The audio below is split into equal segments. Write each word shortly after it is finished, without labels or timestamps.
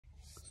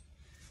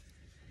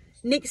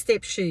Next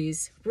step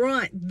shoes.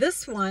 Right,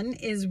 this one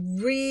is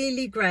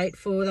really great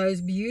for those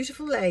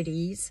beautiful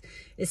ladies,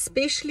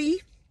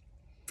 especially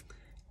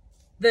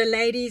the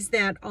ladies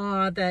that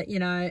are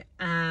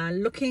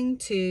looking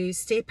to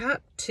step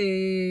up,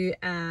 to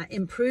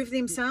improve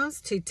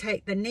themselves, to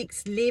take the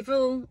next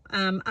level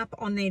up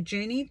on their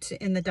journey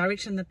in the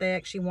direction that they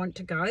actually want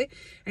to go,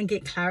 and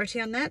get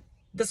clarity on that.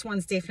 This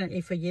one's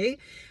definitely for you.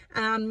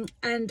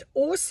 And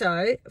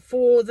also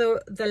for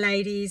the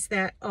ladies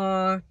that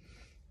are,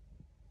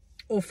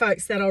 or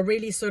folks that are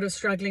really sort of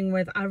struggling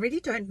with, I really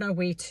don't know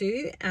where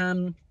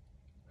to.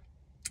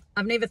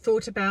 I've never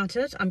thought about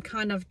it. I'm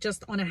kind of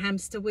just on a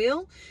hamster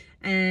wheel,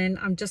 and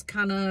I'm just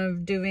kind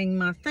of doing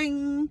my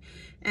thing,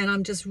 and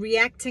I'm just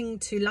reacting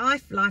to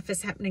life. Life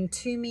is happening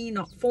to me,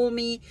 not for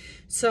me.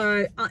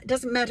 So it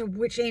doesn't matter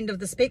which end of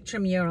the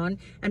spectrum you're on.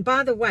 And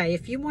by the way,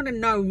 if you want to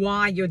know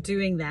why you're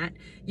doing that,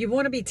 you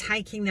want to be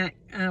taking that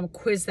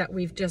quiz that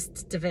we've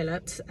just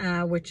developed,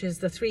 which is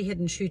the 3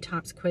 hidden shoe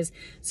types quiz.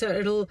 So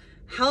it'll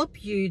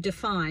help you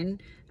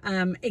define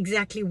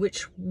exactly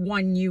which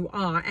one you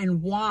are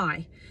and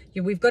why.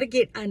 We've got to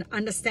get an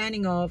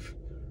understanding of,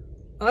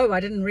 oh,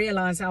 I didn't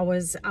realize I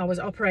was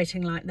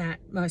operating like that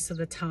most of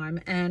the time,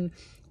 and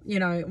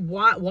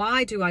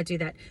why do I do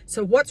that?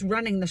 So what's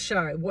running the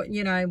show? What,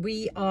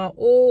 we are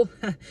all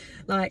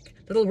like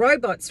little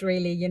robots,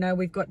 really.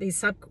 We've got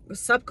these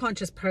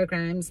subconscious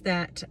programs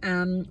that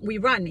we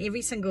run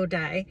every single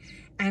day,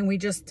 and we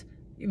just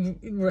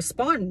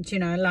respond,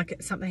 like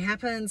something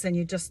happens and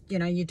you just,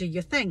 you do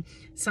your thing.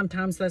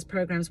 Sometimes those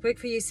programs work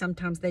for you,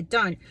 sometimes they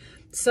don't.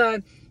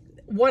 So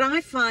what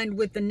I find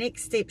with the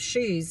next step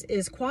shoes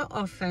is quite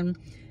often,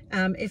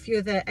 if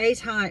you're the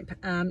A-type,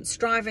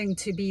 striving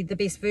to be the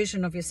best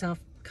version of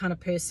yourself kind of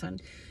person,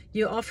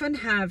 you often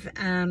have,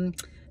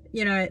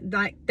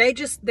 like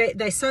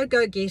they're so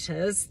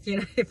go-getters.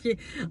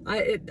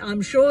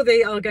 I'm sure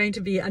there are going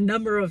to be a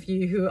number of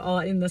you who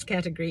are in this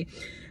category.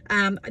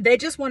 They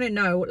just want to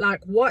know,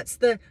 like, what's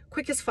the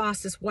quickest,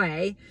 fastest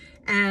way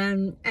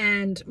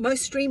and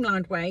most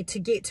streamlined way to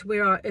get to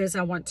where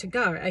I want to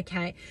go.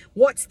 Okay,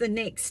 what's the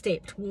next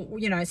step?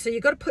 So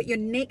you've got to put your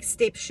next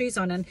step shoes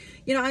on. And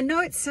I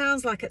know it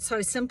sounds like it's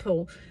so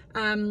simple,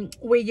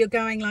 where you're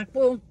going like,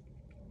 well,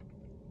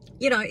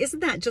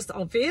 isn't that just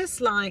obvious?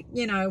 Like,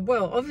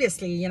 well,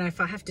 obviously, if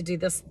I have to do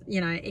this,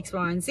 X,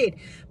 Y, and Z.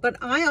 But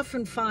I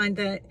often find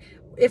that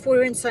if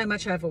we're in so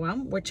much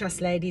overwhelm, which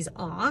us ladies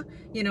are,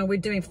 we're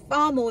doing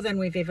far more than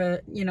we've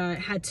ever,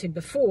 had to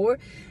before.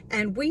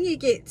 And when you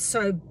get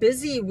so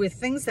busy with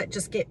things that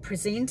just get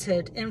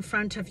presented in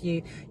front of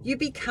you, you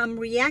become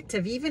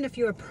reactive, even if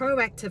you're a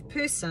proactive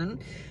person.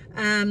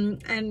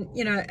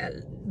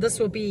 This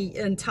will be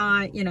in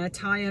tie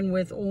in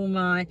with all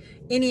my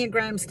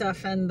Enneagram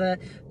stuff and the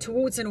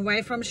towards and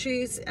away from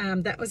shoes.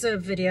 That was a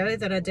video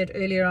that I did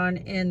earlier on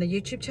in the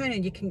YouTube channel.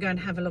 You can go and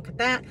have a look at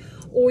that,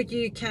 or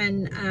you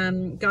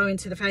can go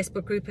into the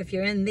Facebook group if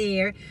you're in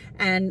there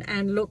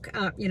and look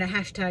up,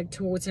 hashtag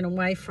towards and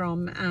away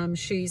from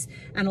shoes,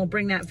 and I'll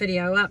bring that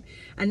video up.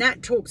 And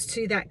that talks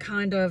to that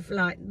kind of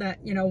like that,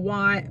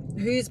 why,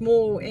 who's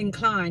more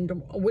inclined,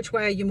 which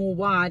way are you more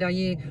wide? Are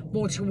you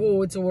more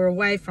towards or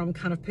away from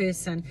kind of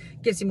person?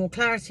 Gives you more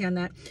clarity on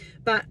that.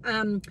 But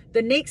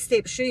the next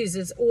step shoes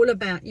is all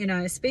about,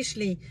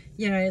 especially,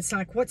 it's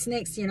like, what's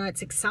next?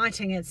 It's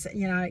exciting. It's,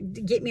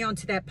 get me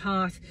onto that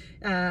path,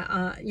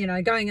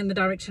 going in the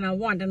direction I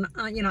want. And,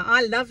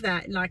 I love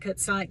that. Like,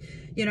 it's like,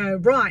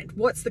 right,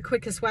 what's the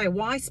quickest way?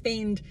 Why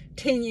spend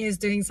 10 years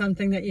doing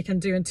something that you can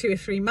do in 2 or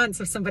 3 months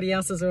if somebody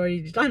else has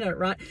already done it,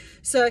 right?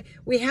 So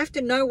we have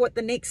to know what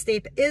the next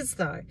step is,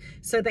 though.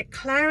 So that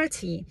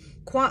clarity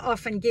quite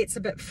often gets a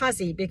bit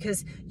fuzzy,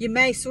 because you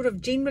may sort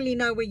of generally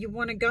know where you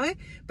want to go,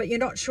 but you're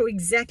not sure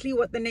exactly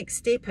what the next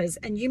step is.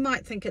 And you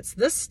might think it's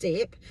this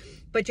step,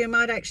 but you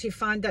might actually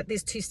find that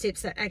there's 2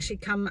 steps that actually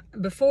come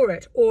before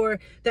it, or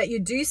that you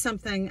do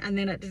something and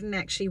then it didn't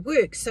actually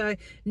work. So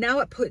now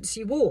it puts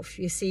you off,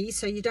 you see,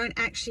 so you don't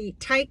actually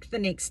take the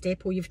next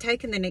step, or you've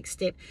taken the next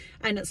step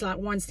and it's like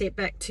 1 step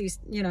back,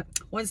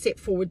 1 step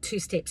forward, 2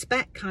 steps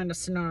back kind of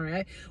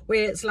scenario,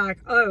 where it's like,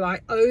 oh,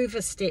 I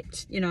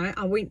overstepped,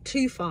 I went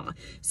too far.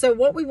 So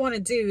what we want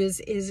to do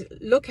is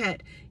look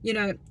at,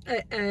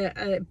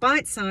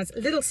 bite-sized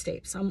little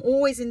steps. I'm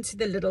always into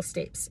the little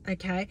steps.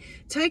 Okay,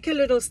 take a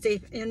little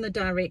step in the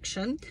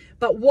direction,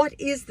 but what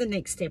is the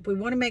next step? We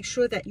want to make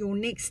sure that your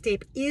next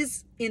step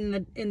is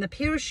in the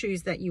pair of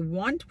shoes that you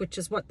want, which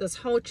is what this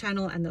whole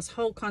channel and this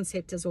whole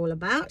concept is all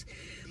about.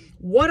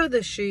 What are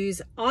the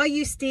shoes? Are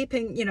you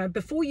stepping,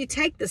 before you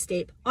take the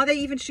step, are they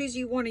even shoes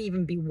you want to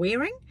even be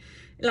wearing?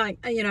 Like,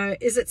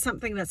 is it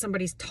something that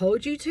somebody's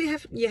told you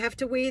have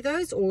to wear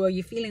those, or are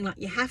you feeling like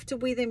you have to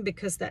wear them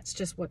because that's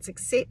just what's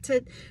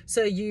accepted?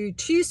 So you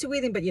choose to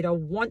wear them, but you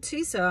don't want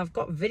to. So I've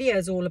got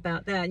videos all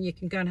about that, and you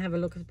can go and have a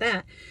look at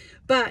that.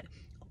 But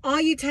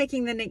are you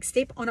taking the next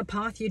step on a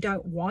path you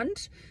don't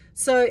want?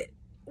 So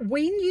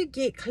when you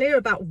get clear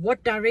about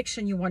what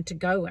direction you want to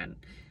go in,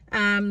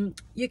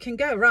 you can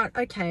go, right,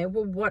 okay,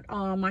 well, what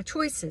are my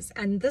choices?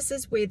 And this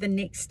is where the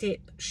next step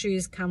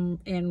shoes come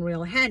in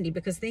real handy,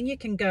 because then you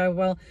can go,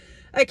 well,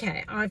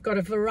 okay, I've got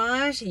a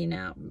variety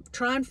now.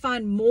 Try and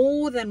find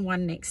more than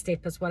one next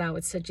step is what I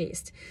would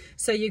suggest.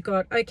 So you've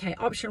got, okay,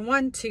 option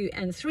 1, 2,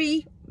 and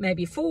 3,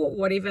 maybe 4,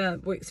 whatever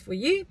works for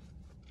you.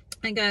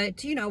 And go,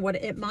 do you know what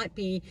it might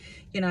be?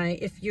 You know,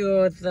 if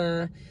you're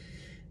the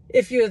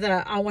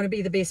I want to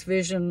be the best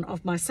version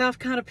of myself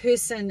kind of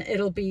person,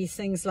 it'll be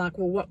things like,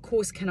 well, what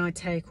course can I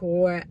take?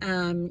 Or,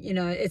 you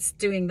know, it's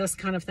doing this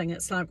kind of thing.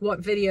 It's like,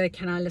 what video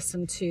can I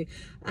listen to?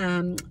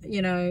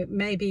 You know,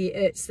 maybe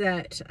it's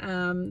that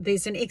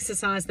there's an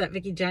exercise that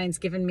Vicki Jane's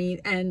given me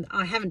and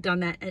I haven't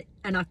done that,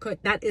 and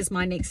that is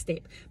my next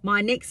step.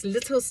 My next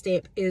little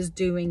step is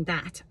doing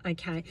that.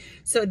 Okay.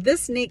 So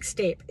this next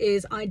step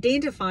is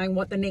identifying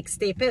what the next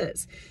step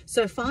is.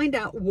 So find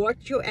out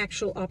what your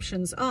actual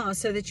options are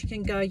so that you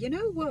can go, you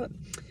know what?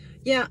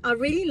 Yeah, I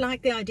really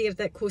like the idea of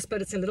that course,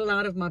 but it's a little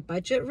out of my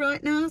budget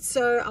right now.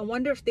 So I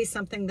wonder if there's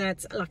something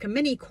that's like a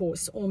mini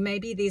course, or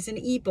maybe there's an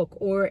ebook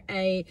or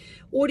a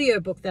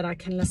audiobook that I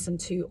can listen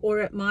to, or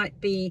it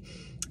might be,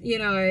 you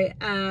know,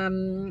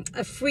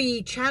 a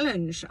free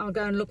challenge. I'll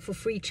go and look for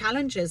free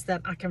challenges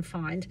that I can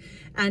find,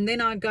 and then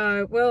I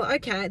go, well,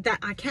 okay, that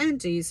I can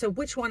do. So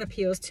which one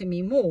appeals to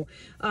me more?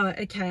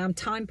 Okay, I'm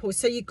time poor.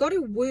 So you got to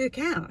work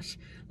out,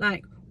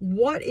 like,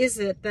 what is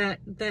it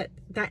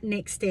that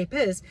next step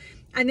is,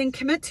 and then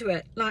commit to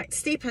it. Like,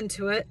 step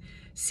into it,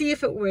 see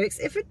if it works.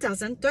 If it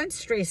doesn't, don't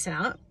stress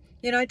out.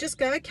 You know, just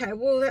go, okay,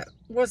 well, that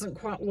wasn't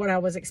quite what I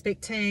was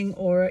expecting,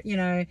 or, you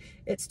know,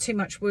 it's too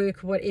much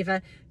work or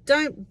whatever.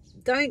 Don't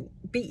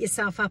beat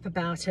yourself up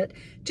about it.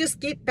 Just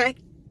get back,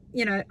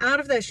 you know, out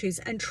of those shoes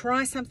and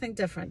try something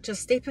different.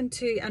 Just step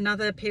into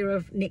another pair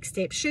of next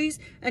step shoes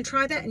and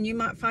try that, and you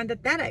might find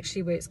that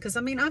actually works. Because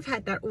I mean, I've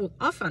had that all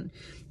often.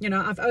 You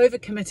know, I've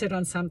overcommitted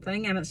on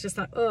something and it's just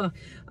like, oh,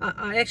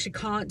 I actually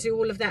can't do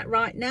all of that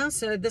right now,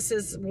 so this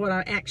is what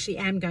I actually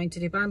am going to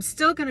do, but I'm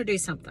still going to do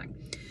something.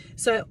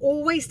 So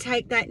always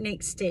take that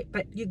next step,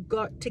 but you've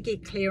got to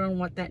get clear on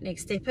what that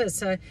next step is.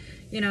 So,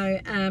 you know,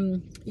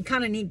 you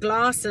kind of need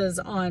glasses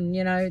on,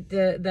 you know,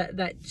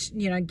 that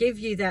you know, give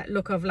you that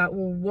look of like,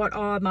 well, what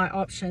are my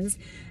options?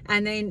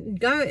 And then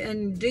go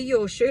and do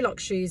your Sherlock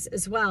shoes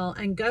as well,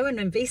 and go and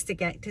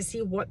investigate to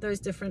see what those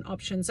different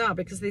options are,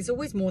 because there's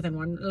always more than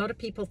one. A lot of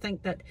people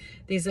think that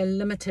there's a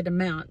limited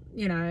amount.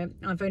 You know,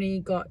 I've only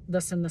got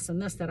this and this and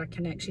this that I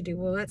can actually do.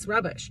 Well, that's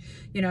rubbish.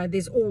 You know,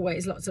 there's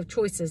always lots of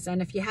choices,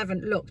 and if you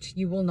haven't looked,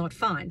 you will not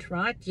find,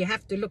 right? You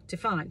have to look to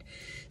find.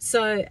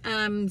 So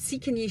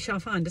seek and ye shall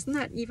find. Isn't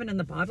that even in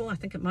the Bible? I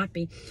think it might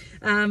be.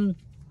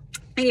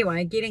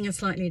 Anyway, getting a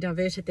slightly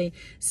diverted there.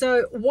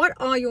 So what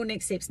are your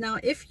next steps? Now,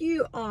 if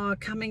you are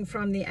coming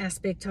from the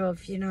aspect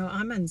of, you know,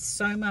 I'm in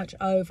so much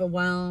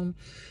overwhelm,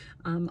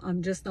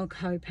 I'm just not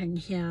coping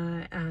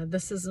here,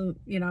 this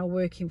isn't, you know,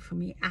 working for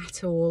me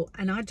at all,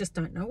 and I just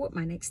don't know what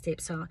my next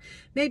steps are.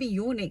 Maybe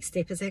your next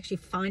step is actually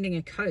finding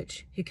a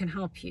coach who can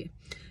help you.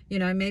 You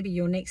know, maybe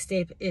your next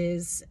step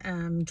is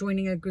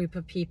joining a group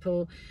of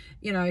people,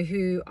 you know,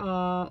 who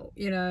are,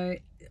 you know,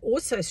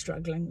 also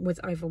struggling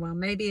with overwhelm.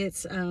 Maybe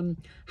it's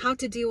how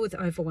to deal with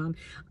overwhelm.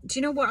 Do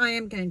you know what I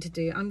am going to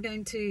do? I'm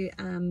going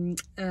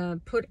to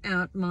put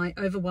out my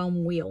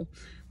overwhelm wheel.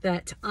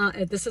 That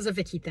this is a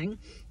Vicki thing.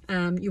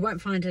 You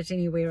won't find it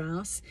anywhere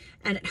else,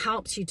 and it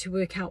helps you to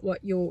work out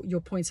what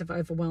your points of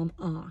overwhelm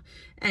are,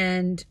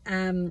 and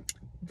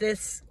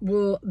this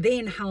will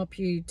then help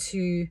you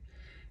to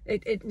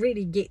it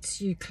really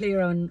gets you clear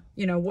on,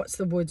 you know, what's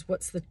the woods,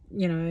 what's the,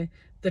 you know,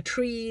 the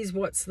trees,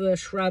 what's the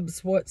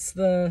shrubs, what's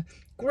the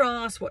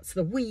grass, what's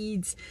the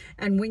weeds.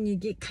 And when you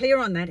get clear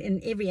on that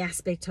in every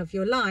aspect of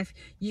your life,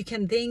 you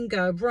can then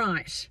go,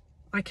 right,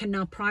 I can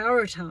now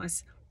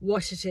prioritize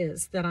what it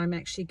is that I'm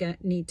actually going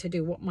to need to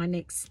do, what my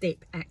next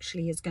step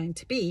actually is going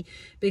to be,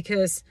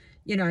 because,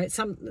 you know,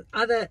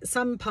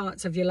 some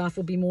parts of your life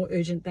will be more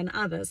urgent than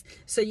others.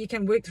 So you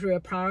can work through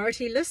a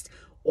priority list.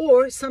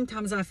 Or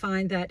sometimes I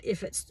find that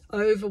if it's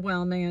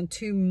overwhelming and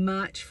too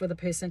much for the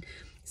person,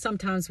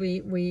 sometimes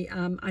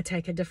I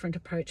take a different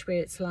approach, where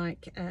it's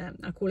like,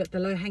 I call it the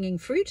low-hanging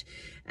fruit,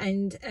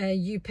 and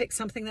you pick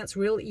something that's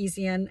real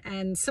easy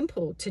and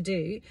simple to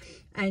do,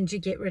 and you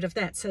get rid of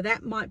that. So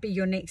that might be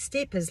your next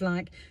step, is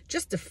like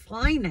just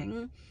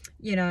defining,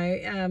 you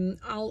know,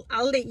 I'll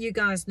let you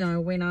guys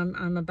know when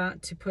I'm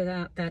about to put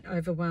out that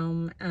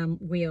overwhelm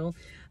wheel,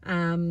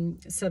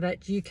 so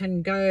that you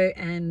can go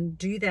and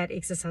do that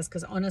exercise,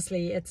 because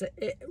honestly it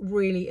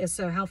really is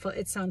so helpful.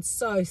 It sounds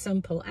so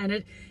simple, and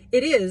it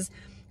is,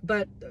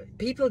 but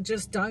people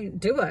just don't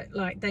do it.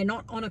 Like, they're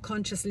not on a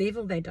conscious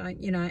level, they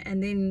don't, you know,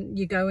 and then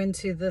you go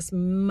into this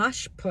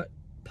mush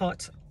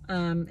pot,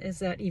 is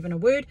that even a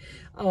word,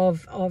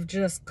 of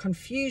just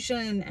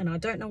confusion, and I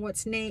don't know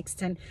what's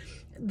next. And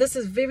this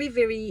is very,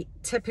 very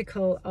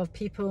typical of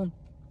people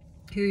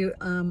who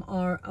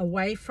are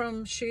away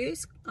from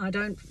shoes. I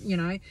don't, you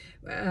know,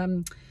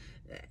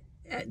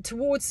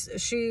 towards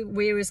shoe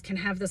wearers can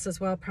have this as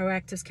well.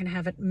 Proactives can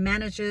have it.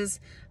 Managers,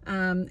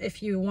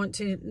 if you want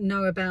to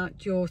know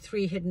about your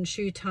 3 hidden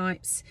shoe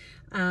types,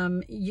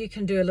 you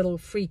can do a little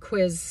free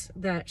quiz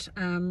that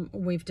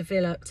we've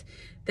developed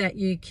that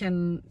you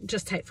can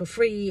just take for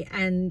free,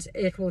 and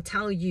it will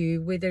tell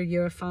you whether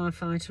you're a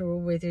firefighter or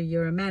whether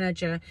you're a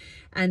manager.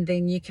 And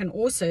then you can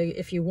also,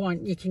 if you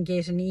want, you can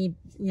get the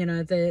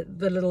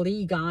little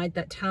e-guide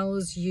that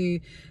tells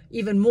you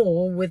even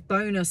more with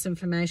bonus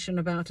information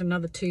about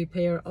another 2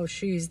 pair of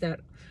shoes that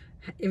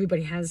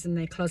everybody has in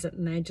their closet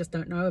and they just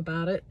don't know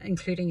about it,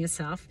 including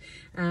yourself.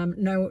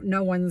 No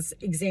one's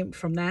exempt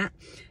from that.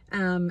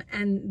 And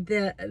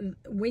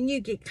when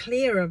you get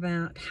clear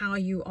about how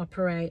you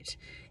operate,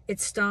 it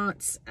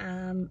starts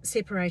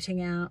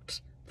separating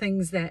out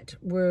things that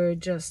were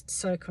just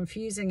so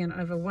confusing and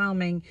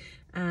overwhelming,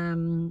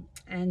 and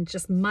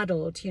just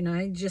muddled.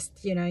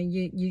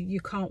 You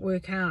can't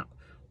work out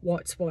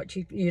what's what.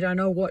 You don't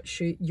know what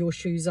your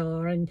shoes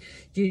are, and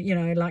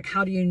like,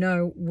 how do you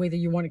know whether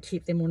you want to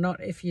keep them or not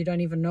if you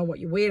don't even know what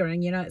you're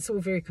wearing? It's all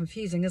very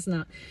confusing, isn't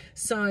it?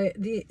 So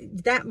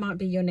that might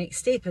be your next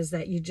step, is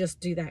that you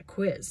just do that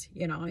quiz,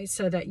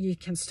 so that you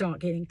can start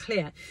getting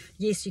clear.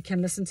 Yes, you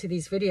can listen to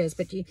these videos,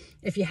 but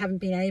if you haven't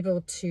been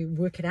able to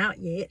work it out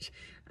yet,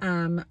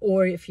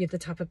 or if you're the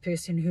type of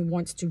person who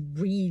wants to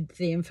read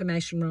the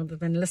information rather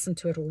than listen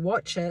to it or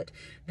watch it,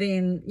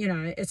 then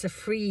it's a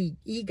free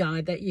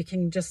e-guide that you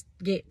can just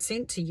get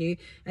sent to you,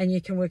 and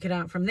you can work it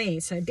out from there.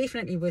 So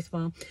definitely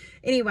worthwhile.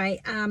 Anyway,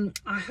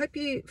 I hope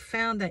you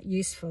found that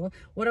useful.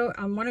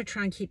 I want to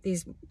try and keep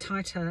these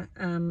tighter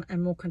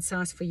and more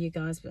concise for you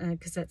guys,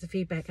 because that's the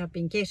feedback I've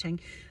been getting,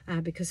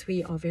 because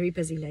we are very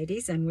busy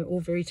ladies and we're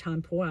all very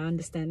time poor. I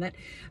understand that.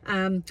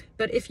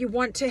 But if you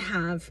want to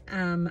have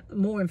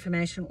more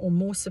information or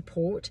more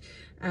support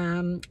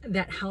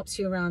that helps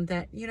you around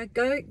that,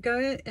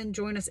 go and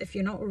join us. If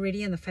you're not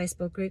already in the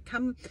Facebook group,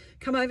 come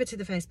over to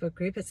the Facebook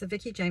group. It's the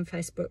Vicki Jane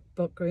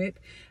Facebook group.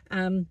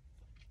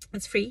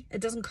 It's free.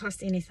 It doesn't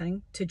cost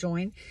anything to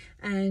join.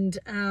 And,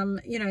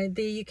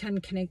 there you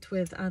can connect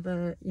with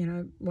other,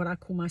 what I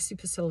call my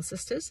super soul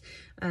sisters,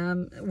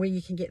 where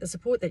you can get the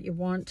support that you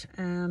want,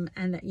 and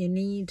that you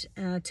need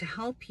to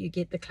help you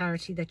get the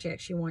clarity that you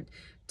actually want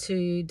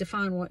to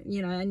define what,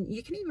 and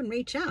you can even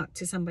reach out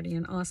to somebody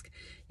and ask,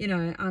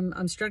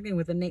 I'm struggling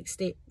with the next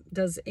step.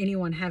 Does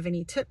anyone have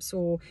any tips,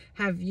 or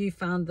have you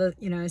found that,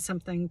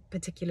 something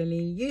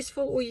particularly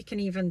useful? Or you can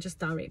even just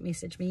direct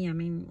message me. I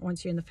mean,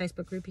 once you're in the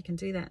Facebook group, you can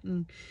do that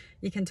and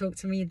you can talk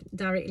to me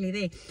directly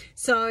there.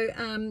 So,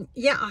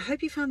 yeah, I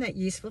hope you found that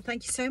useful.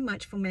 Thank you so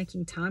much for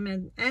making time.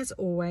 And as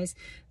always,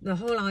 the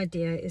whole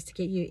idea is to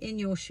get you in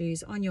your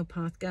shoes, on your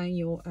path, going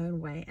your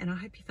own way. And I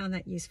hope you found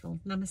that useful.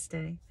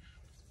 Namaste.